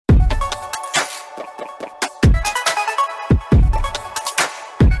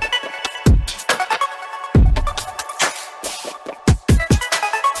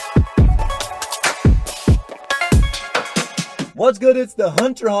it's the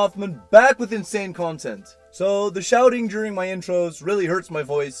Hunter Hoffman back with insane content. So the shouting during my intros really hurts my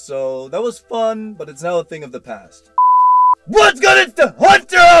voice, so that was fun, but it's now a thing of the past. What's good? It's the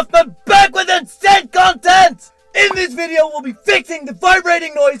Hunter Hoffman back with insane content! In this video, we'll be fixing the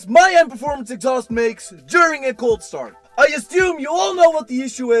vibrating noise my end performance exhaust makes during a cold start. I assume you all know what the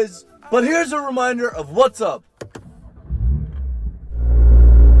issue is, but here's a reminder of what's up.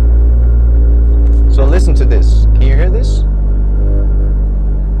 So listen to this. Can you hear this?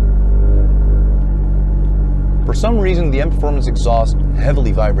 For some reason, the end performance exhaust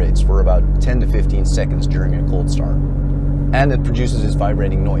heavily vibrates for about 10 to 15 seconds during a cold start. And it produces this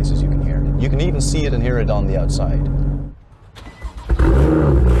vibrating noise, as you can hear. You can even see it and hear it on the outside.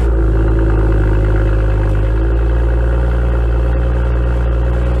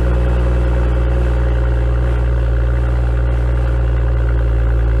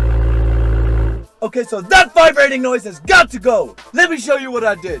 Okay, so that vibrating noise has got to go. Let me show you what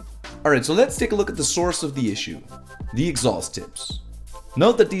I did. Alright, so let's take a look at the source of the issue. The exhaust tips.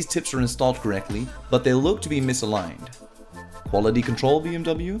 Note that these tips are installed correctly, but they look to be misaligned. Quality control,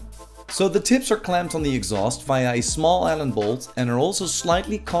 BMW? So the tips are clamped on the exhaust via a small Allen bolt and are also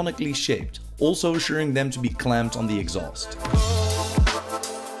slightly conically shaped, also assuring them to be clamped on the exhaust.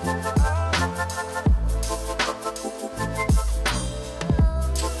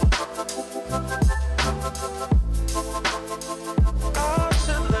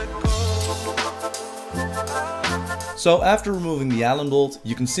 So after removing the Allen bolt,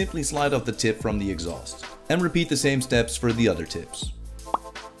 you can simply slide off the tip from the exhaust, and repeat the same steps for the other tips.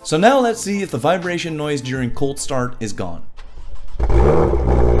 So now let's see if the vibration noise during cold start is gone.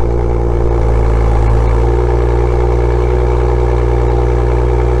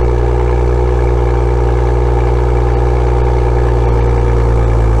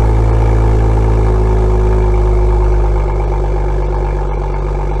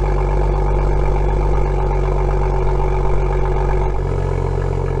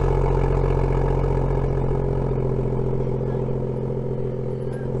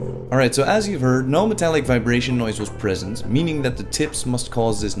 Alright, so as you've heard, no metallic vibration noise was present, meaning that the tips must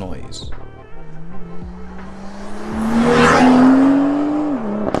cause this noise.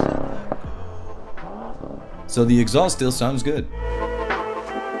 So the exhaust still sounds good.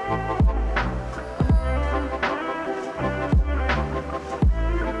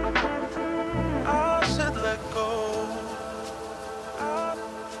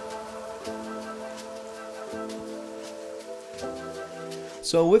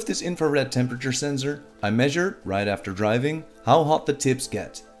 So with this infrared temperature sensor, I measured, right after driving, how hot the tips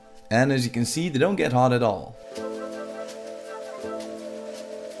get. And as you can see, they don't get hot at all.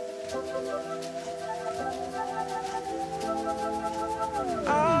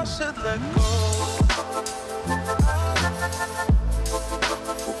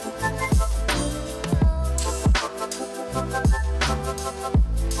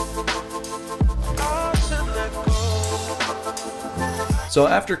 So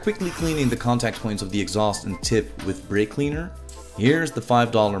after quickly cleaning the contact points of the exhaust and tip with brake cleaner, here's the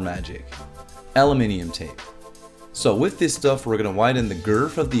 $5 magic. Aluminium tape. So with this stuff we're going to widen the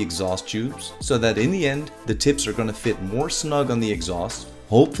girth of the exhaust tubes so that in the end the tips are going to fit more snug on the exhaust,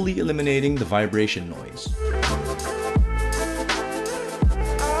 hopefully eliminating the vibration noise.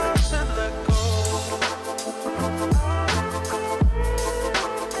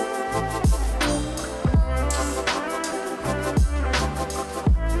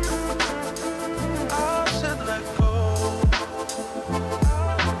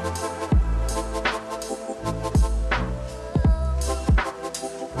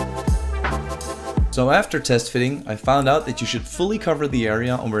 So after test fitting, I found out that you should fully cover the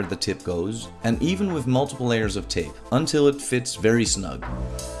area on where the tip goes, and even with multiple layers of tape, until it fits very snug.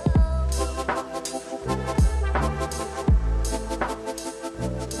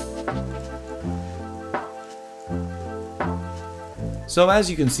 So as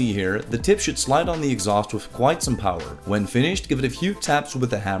you can see here, the tip should slide on the exhaust with quite some power. When finished, give it a few taps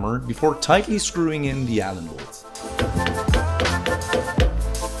with a hammer before tightly screwing in the Allen bolt.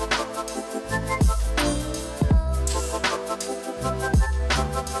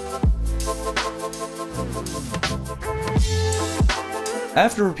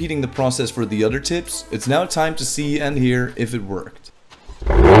 After repeating the process for the other tips, it's now time to see and hear if it worked.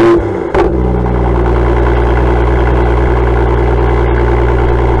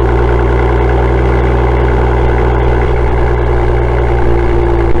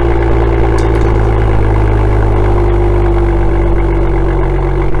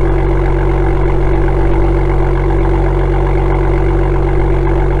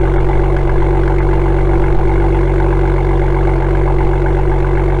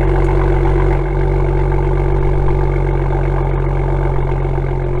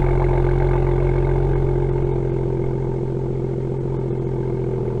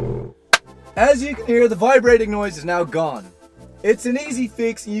 As you can hear, the vibrating noise is now gone. It's an easy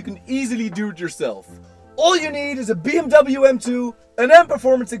fix and you can easily do it yourself. All you need is a BMW M2, an M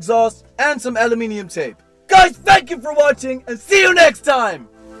Performance exhaust, and some aluminium tape. Guys, thank you for watching and see you next time!